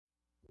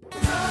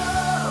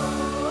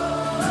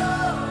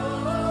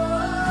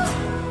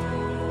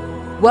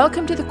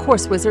Welcome to the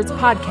Course Wizards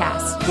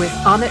podcast with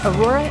Amit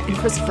Arora and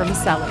Christopher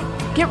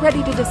Maselli. Get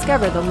ready to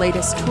discover the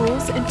latest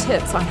tools and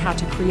tips on how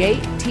to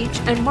create, teach,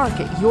 and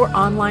market your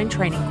online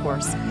training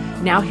course.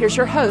 Now here's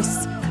your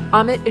hosts,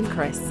 Amit and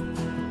Chris.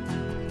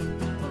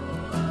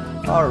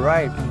 All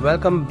right,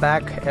 welcome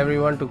back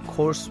everyone to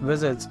Course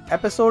Wizards,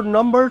 episode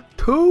number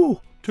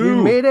 2.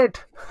 We made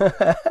it.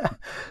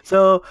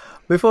 So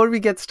before we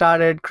get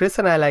started, Chris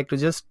and I like to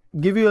just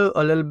give you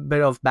a little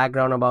bit of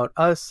background about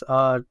us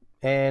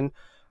and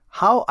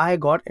how I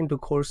got into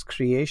course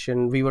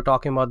creation. We were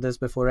talking about this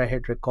before I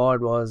hit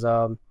record. Was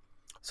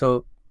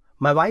so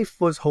my wife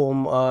was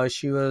home.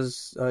 She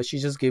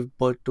just gave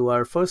birth to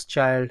our first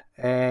child,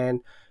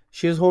 and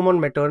she was home on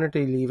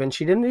maternity leave, and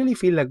she didn't really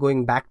feel like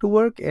going back to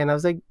work. And I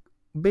was like,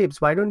 babes,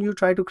 why don't you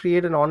try to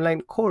create an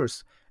online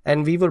course?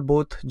 And we were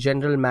both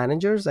general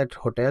managers at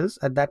hotels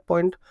at that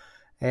point.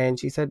 And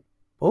she said,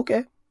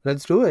 okay,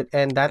 let's do it.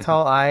 And that's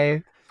how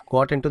I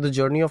got into the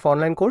journey of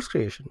online course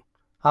creation.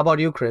 How about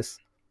you, Chris?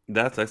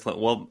 That's excellent.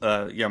 Well,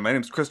 my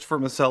name is Christopher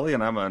Maselli,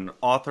 and I'm an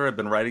author. I've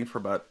been writing for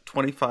about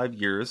 25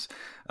 years,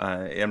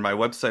 and my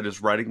website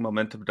is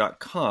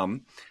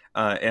writingmomentum.com.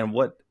 And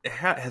what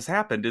has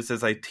happened is,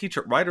 as I teach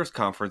at writers'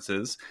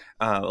 conferences,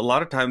 a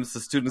lot of times the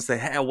students say,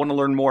 hey, I want to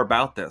learn more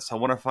about this. I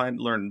want to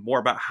learn more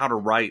about how to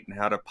write and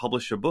how to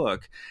publish a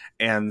book.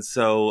 And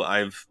so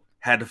I've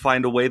had to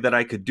find a way that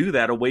I could do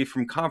that away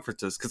from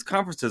conferences, because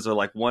conferences are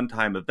like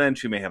one-time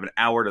events. You may have an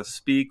hour to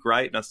speak,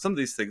 right? Now, some of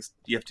these things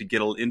you have to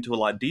get into a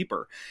lot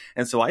deeper.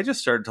 And so I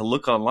just started to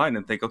look online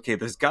and think, okay,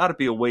 there's got to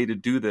be a way to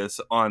do this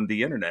on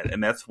the internet.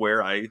 And that's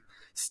where I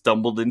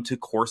stumbled into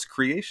course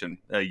creation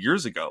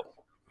years ago.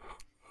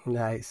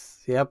 Nice.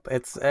 Yep.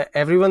 It's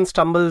everyone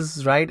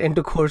stumbles right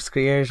into course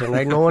creation,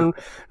 right? No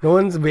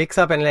one wakes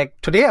up and like,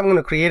 today I'm going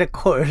to create a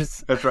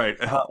course. That's right.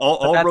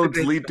 All roads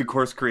lead to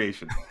course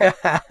creation.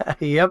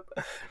 Yep.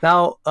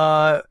 Now,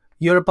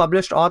 you're a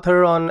published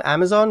author on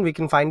Amazon. We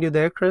can find you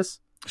there, Chris.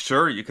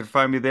 Sure. You can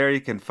find me there. You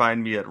can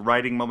find me at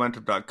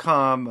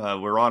writingmomentum.com.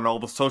 We're on all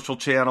the social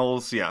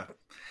channels. Yeah.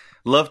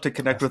 Love to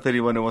connect with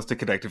anyone who wants to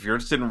connect. If you're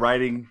interested in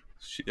writing,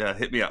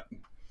 hit me up.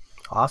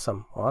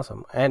 Awesome.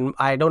 And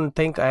I don't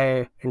think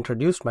I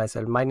introduced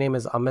myself. My name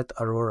is Amit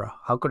Arora.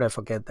 How could I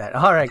forget that?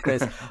 All right,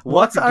 Chris.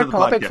 What's our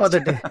topic for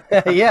the day?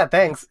 Yeah,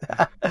 thanks.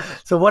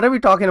 So what are we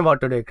talking about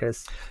today,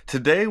 Chris?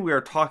 Today we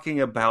are talking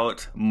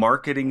about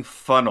marketing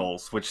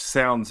funnels, which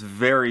sounds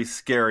very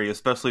scary,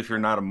 especially if you're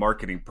not a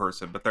marketing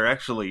person, but they're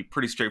actually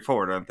pretty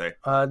straightforward, aren't they?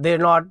 They're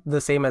not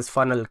the same as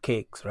funnel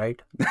cakes,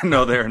 right?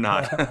 No, they're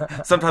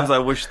not. Sometimes I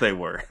wish they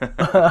were.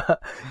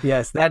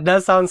 Yes, that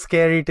does sound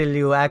scary till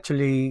you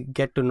actually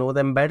get to know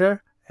them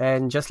better.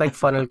 And just like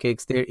funnel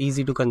cakes, they're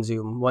easy to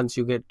consume once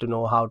you get to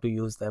know how to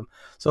use them.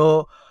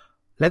 So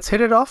let's hit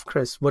it off,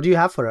 Chris. What do you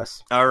have for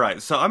us? All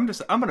right. So I'm going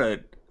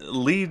to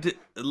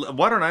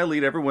why don't I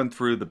lead everyone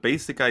through the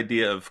basic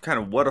idea of kind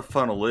of what a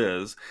funnel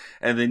is,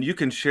 and then you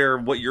can share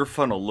what your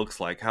funnel looks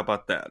like. How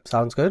about that?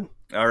 Sounds good.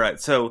 All right.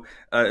 So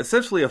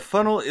essentially, a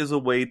funnel is a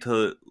way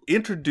to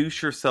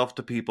introduce yourself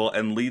to people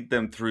and lead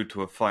them through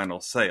to a final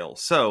sale.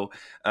 So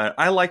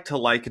I like to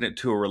liken it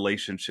to a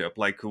relationship,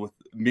 like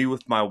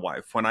with my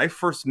wife. When I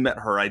first met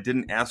her, I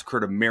didn't ask her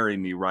to marry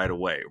me right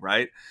away,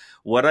 right?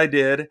 What I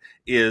did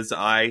is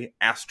I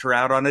asked her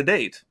out on a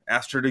date,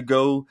 asked her to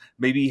go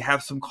maybe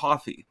have some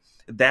coffee.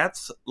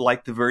 That's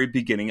like the very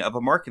beginning of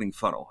a marketing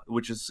funnel,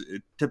 which is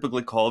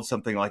typically called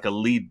something like a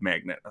lead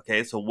magnet. Okay,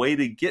 it's a way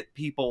to get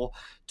people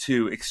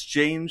to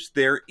exchange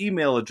their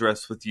email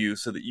address with you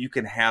so that you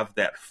can have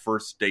that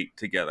first date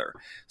together.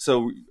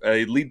 So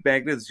a lead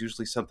magnet is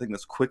usually something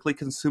that's quickly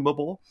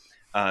consumable.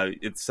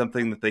 It's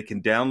something that they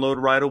can download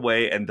right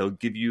away, and they'll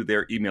give you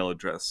their email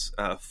address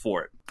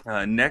for it.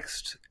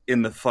 Next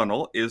in the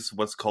funnel is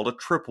what's called a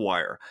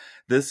tripwire.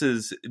 This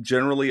is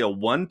generally a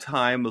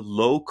one-time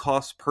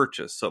low-cost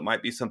purchase. So it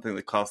might be something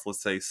that costs,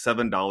 let's say,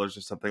 $7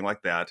 or something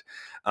like that,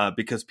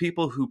 because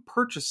people who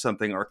purchase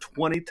something are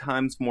 20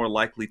 times more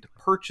likely to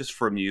purchase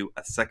from you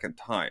a second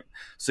time.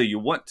 So you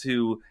want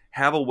to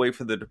have a way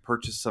for them to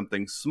purchase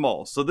something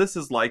small. So this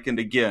is likened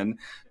again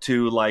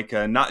to like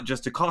not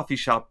just a coffee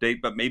shop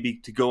date, but maybe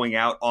to going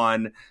out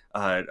on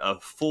a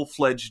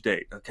full-fledged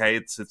date. Okay,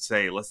 it's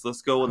say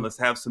let's go and let's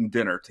have some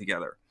dinner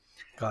together.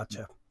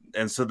 Gotcha.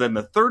 And so then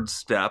the third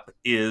step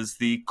is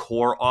the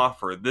core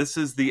offer. This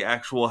is the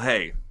actual,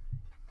 hey,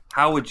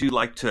 how would you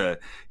like to,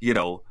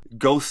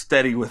 go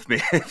steady with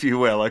me, if you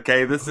will?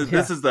 Okay, this is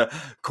the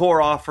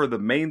core offer, the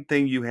main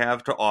thing you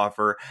have to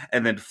offer.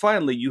 And then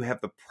finally, you have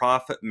the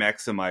profit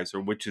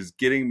maximizer, which is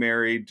getting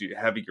married,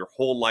 having your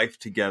whole life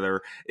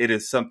together. It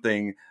is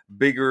something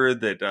bigger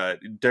that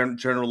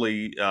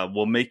generally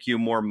will make you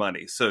more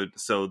money. So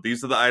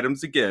these are the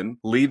items again: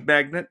 lead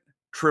magnet,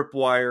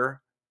 tripwire,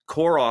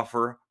 core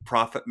offer,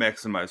 profit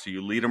maximizer.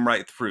 You lead them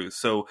right through.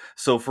 So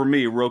for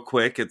me, real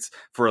quick, it's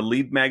for a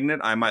lead magnet,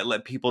 I might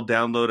let people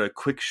download a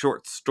quick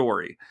short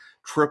story.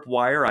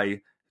 Tripwire,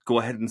 I go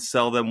ahead and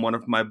sell them one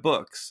of my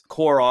books.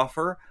 Core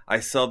offer,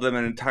 I sell them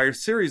an entire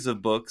series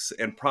of books.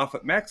 And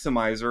Profit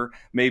Maximizer,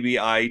 maybe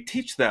I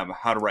teach them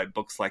how to write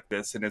books like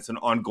this, and it's an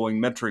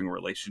ongoing mentoring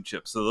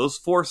relationship. So those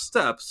 4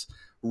 steps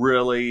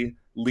really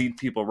lead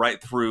people right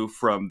through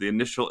from the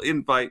initial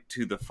invite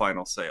to the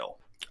final sale.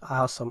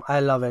 Awesome. I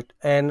love it.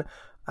 And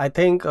I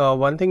think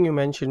one thing you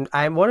mentioned,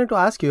 I wanted to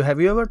ask you, have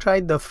you ever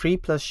tried the free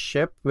plus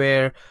ship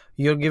where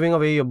you're giving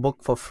away your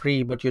book for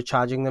free, but you're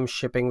charging them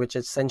shipping, which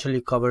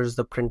essentially covers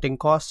the printing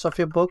costs of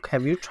your book?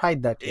 Have you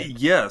tried that yet?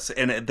 Yes,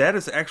 and that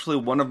is actually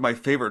one of my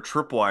favorite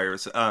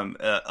tripwires.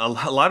 A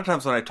lot of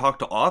times when I talk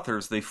to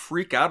authors, they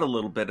freak out a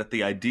little bit at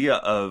the idea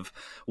of,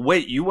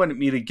 wait, you wanted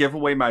me to give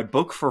away my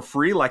book for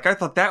free? Like, I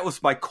thought that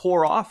was my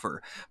core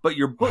offer. But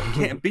your book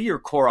can't be your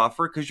core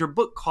offer because your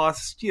book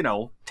costs,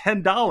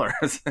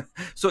 $10.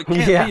 So it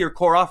can't be your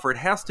core offer. It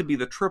has to be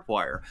the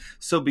tripwire.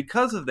 So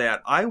because of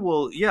that, I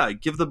will,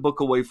 give the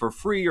book away for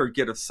free or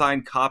get a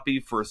signed copy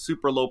for a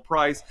super low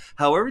price.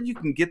 However you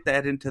can get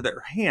that into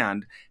their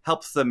hand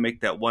helps them make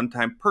that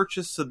one-time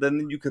purchase, so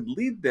then you could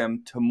lead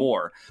them to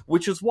more,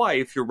 which is why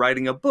if you're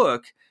writing a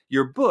book,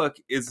 your book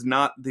is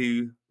not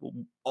the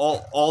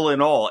all in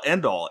all,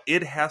 end all.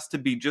 It has to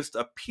be just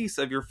a piece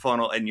of your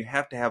funnel, and you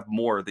have to have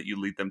more that you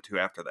lead them to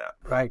after that.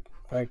 Right.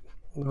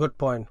 Good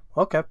point.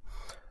 Okay.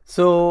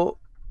 So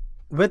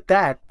with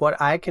that,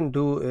 what I can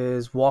do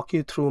is walk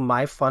you through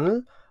my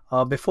funnel.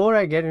 Before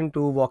I get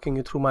into walking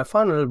you through my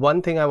funnel,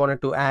 one thing I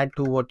wanted to add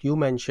to what you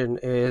mentioned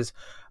is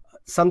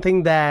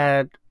something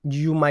that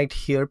you might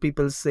hear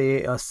people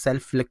say, a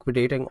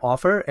self-liquidating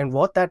offer. And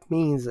what that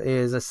means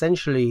is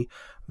essentially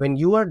when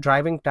you are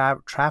driving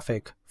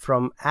traffic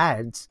from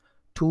ads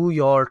to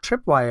your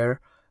tripwire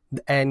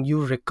and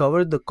you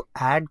recover the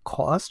ad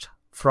cost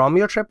from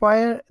your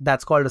tripwire,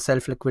 that's called a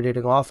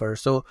self-liquidating offer.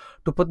 So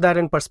to put that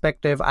in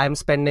perspective, I'm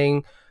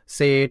spending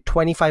say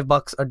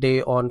 $25 a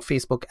day on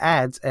Facebook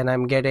ads, and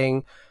I'm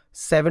getting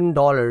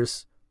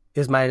 $7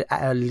 is my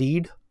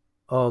lead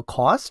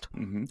cost,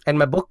 and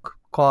my book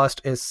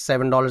cost is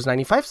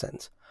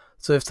 $7.95.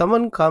 So if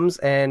someone comes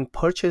and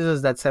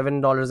purchases that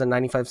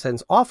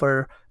 $7.95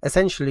 offer,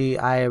 essentially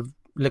I have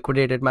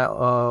liquidated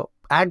my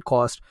ad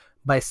cost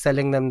by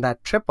selling them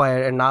that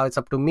tripwire, and now it's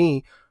up to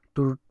me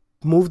to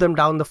move them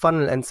down the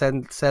funnel and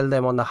sell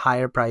them on the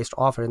higher priced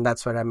offer, and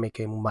that's where I'm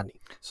making money.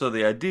 So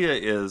the idea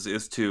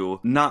is to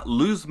not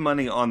lose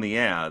money on the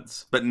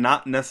ads, but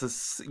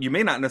you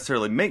may not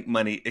necessarily make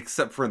money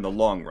except for in the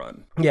long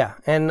run. Yeah,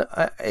 and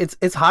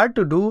it's hard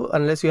to do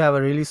unless you have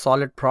a really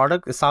solid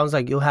product. It sounds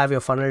like you have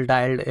your funnel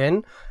dialed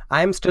in.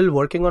 I'm still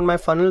working on my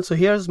funnel. So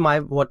here's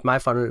what my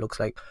funnel looks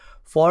like.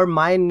 For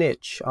my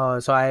niche,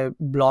 so I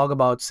blog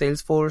about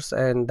Salesforce,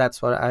 and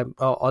that's what I'm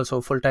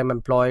also full-time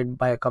employed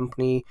by a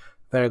company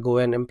where I go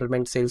and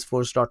implement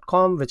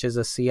Salesforce.com, which is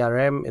a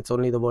CRM. It's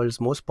only the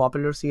world's most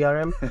popular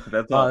CRM.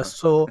 That's awesome.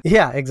 So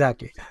yeah,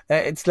 exactly.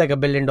 It's like $1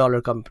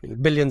 billion company,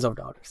 billions of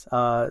dollars.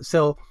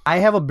 So I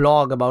have a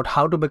blog about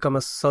how to become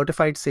a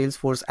certified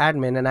Salesforce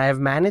admin, and I have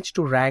managed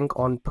to rank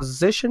on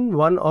position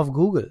 1 of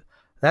Google.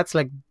 That's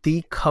like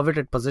the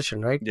coveted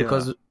position, right? Yeah.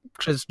 Because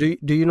Chris, do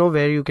you know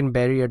where you can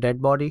bury a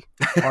dead body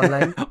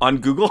online? On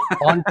Google?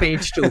 On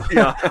page 2.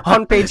 Yeah.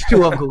 On page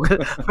 2 of Google,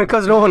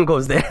 because no one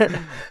goes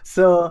there.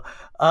 So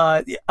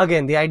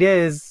again, the idea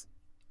is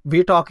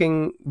we're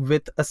talking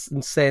with a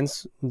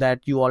sense that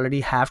you already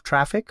have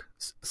traffic,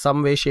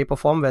 some way, shape or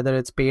form, whether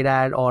it's paid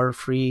ad or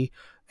free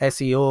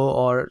SEO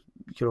or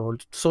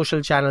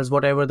social channels,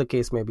 whatever the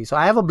case may be. So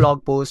I have a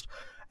blog post,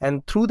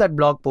 and through that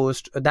blog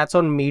post, that's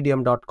on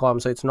medium.com.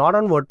 So it's not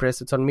on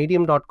WordPress, it's on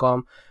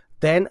medium.com.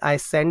 Then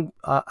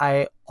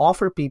I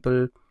offer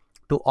people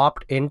to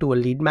opt into a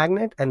lead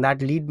magnet, and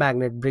that lead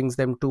magnet brings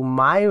them to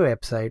my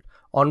website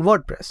on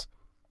WordPress.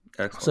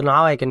 Excellent. So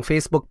now I can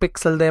Facebook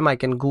pixel them, I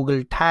can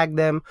Google tag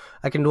them,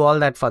 I can do all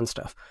that fun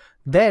stuff.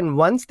 Then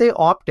once they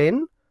opt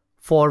in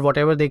for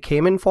whatever they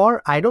came in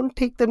for, I don't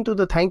take them to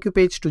the thank you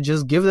page to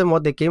just give them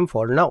what they came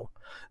for. No,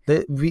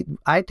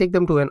 I take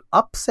them to an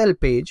upsell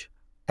page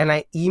and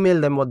I email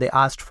them what they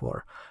asked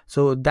for.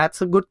 So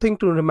that's a good thing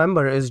to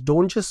remember, is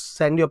don't just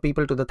send your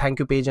people to the thank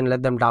you page and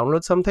let them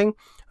download something.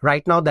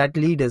 Right now that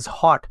lead is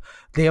hot.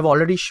 They have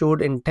already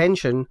showed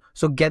intention.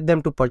 So get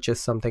them to purchase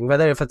something,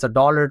 whether if it's $1,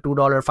 $2,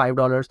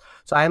 $5.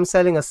 So I am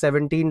selling a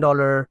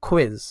 $17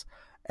 quiz,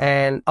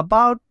 and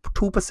about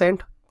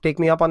 2% take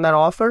me up on that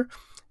offer.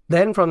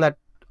 Then from that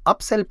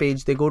upsell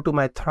page, they go to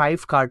my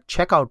Thrivecart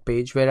checkout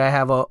page where I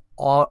have a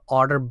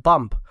order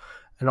bump.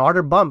 An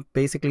order bump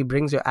basically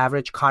brings your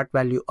average cart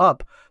value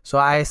up. So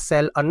I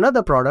sell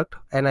another product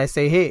and I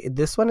say, hey,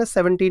 this one is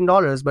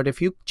 $17, but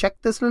if you check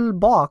this little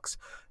box,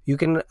 you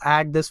can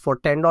add this for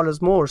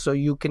 $10 more. So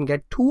you can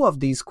get 2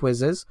 of these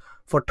quizzes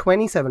for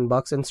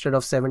 $27 instead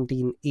of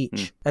 $17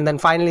 each. And then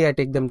finally, I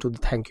take them to the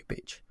thank you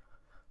page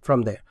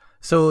from there.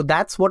 So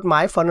that's what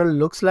my funnel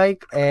looks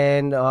like.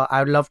 And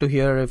I would love to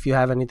hear if you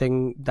have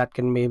anything that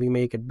can maybe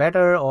make it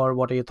better, or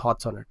what are your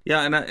thoughts on it?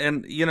 Yeah. And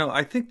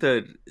I think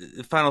the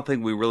final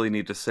thing we really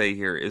need to say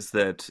here is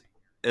that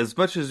as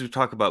much as we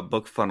talk about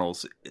book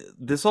funnels,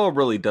 this all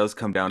really does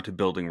come down to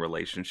building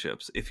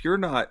relationships. If you're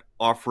not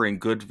offering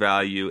good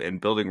value and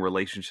building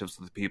relationships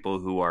with people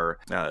who are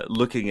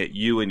looking at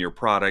you and your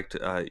product,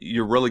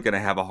 you're really going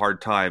to have a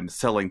hard time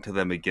selling to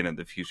them again in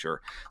the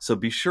future. So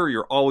be sure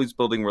you're always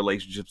building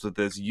relationships with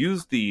this.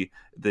 Use the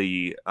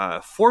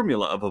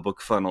formula of a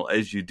book funnel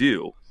as you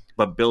do,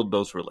 but build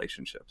those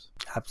relationships.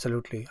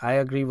 Absolutely. I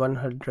agree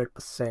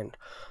 100%.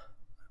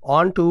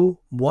 On to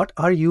what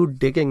are you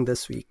digging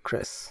this week,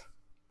 Chris?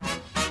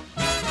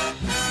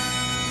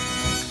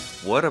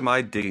 What am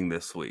I digging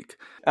this week?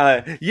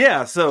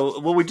 So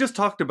we just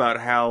talked about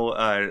how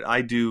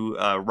I do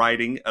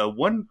writing.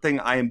 One thing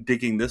I am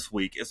digging this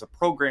week is a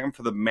program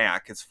for the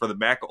Mac. It's for the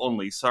Mac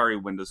only. Sorry,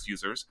 Windows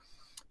users.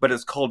 But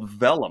it's called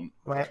Vellum.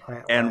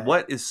 And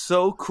what is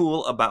so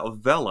cool about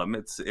Vellum,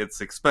 it's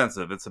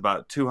expensive. It's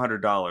about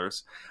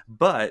 $200.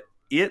 But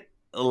it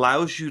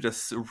allows you to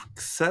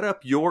set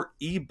up your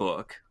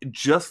ebook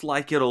just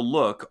like it'll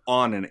look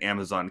on an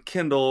Amazon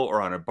Kindle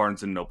or on a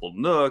Barnes & Noble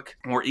Nook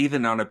or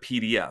even on a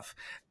PDF.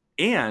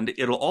 And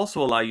it'll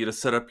also allow you to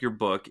set up your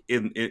book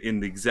in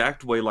the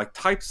exact way, like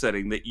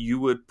typesetting, that you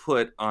would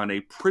put on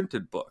a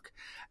printed book.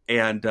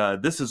 And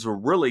this is a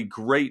really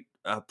great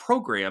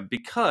program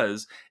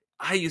because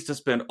I used to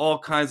spend all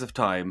kinds of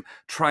time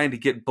trying to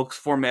get books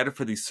formatted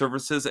for these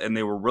services, and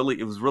it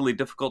was really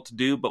difficult to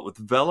do. But with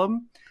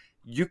Vellum,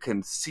 you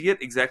can see it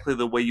exactly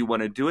the way you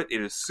want to do it.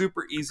 It is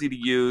super easy to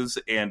use.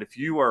 And if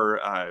you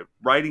are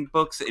writing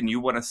books and you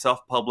want to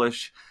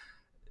self-publish,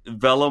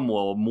 Vellum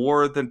will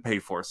more than pay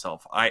for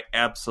itself. I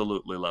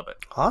absolutely love it.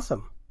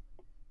 Awesome.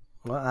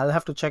 Well, I'll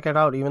have to check it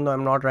out, even though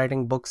I'm not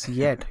writing books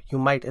yet. You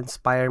might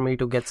inspire me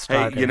to get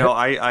started. Hey,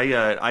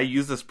 I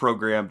used this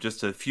program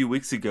just a few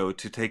weeks ago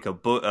to take a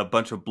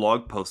bunch of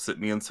blog posts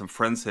that me and some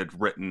friends had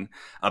written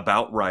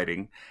about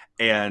writing.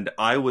 And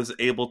I was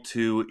able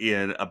to,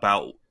 in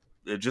about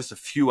just a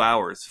few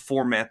hours,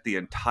 format the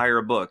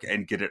entire book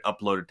and get it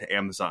uploaded to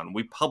Amazon.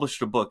 We published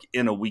a book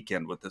in a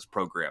weekend with this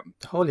program.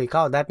 Holy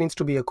cow, that needs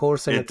to be a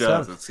course in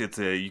itself. It does.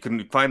 You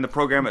can find the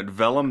program at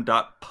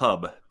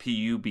vellum.pub,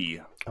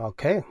 P-U-B.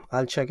 Okay,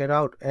 I'll check it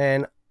out.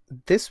 And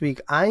this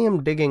week I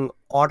am digging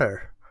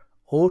Otter,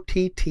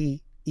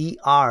 OTTER.ai.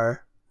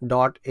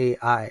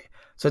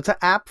 So it's an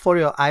app for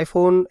your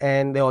iPhone,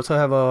 and they also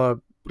have a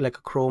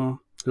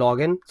Chrome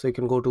login. So you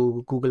can go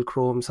to Google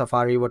Chrome,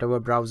 Safari, whatever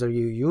browser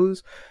you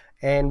use.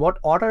 And what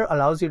Otter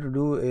allows you to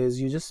do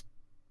is you just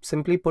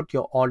simply put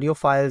your audio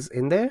files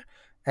in there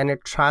and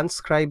it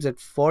transcribes it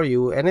for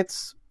you. And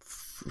it's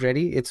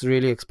ready. It's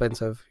really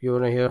expensive. You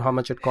want to hear how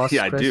much it costs?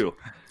 Yeah, Chris? I do.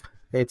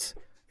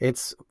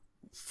 It's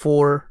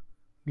 4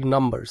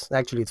 numbers.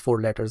 Actually, it's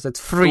 4 letters. It's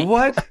free.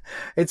 What?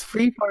 It's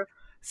free for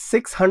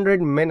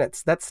 600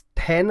 minutes. That's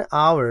 10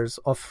 hours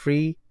of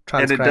free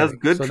transcribing. And it does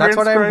good transcribing? That's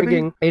what I'm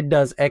digging. It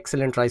does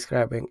excellent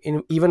transcribing,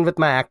 even with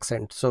my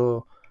accent.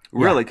 So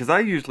really, because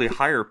I usually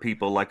hire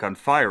people like on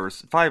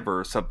Fiverr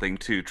or something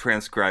to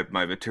transcribe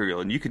my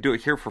material, and you can do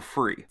it here for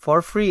free.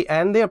 For free,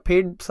 and their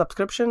paid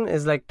subscription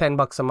is like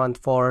 $10 a month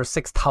for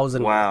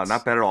 6,000. Wow, minutes.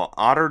 not bad at all.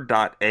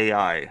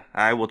 Otter.ai.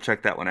 I will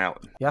check that one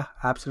out. Yeah,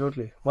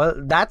 absolutely. Well,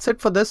 that's it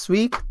for this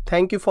week.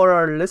 Thank you for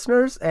our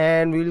listeners,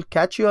 and we'll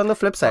catch you on the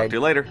flip side. Talk to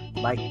you later.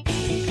 Bye.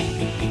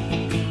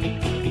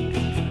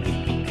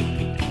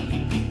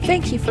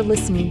 Thank you for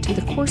listening to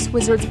the Course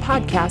Wizards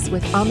podcast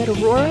with Amit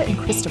Arora and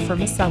Christopher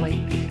Maselli.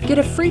 Get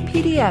a free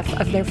PDF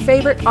of their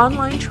favorite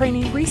online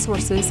training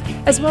resources,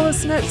 as well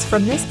as notes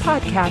from this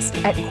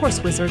podcast at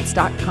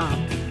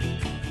CourseWizards.com.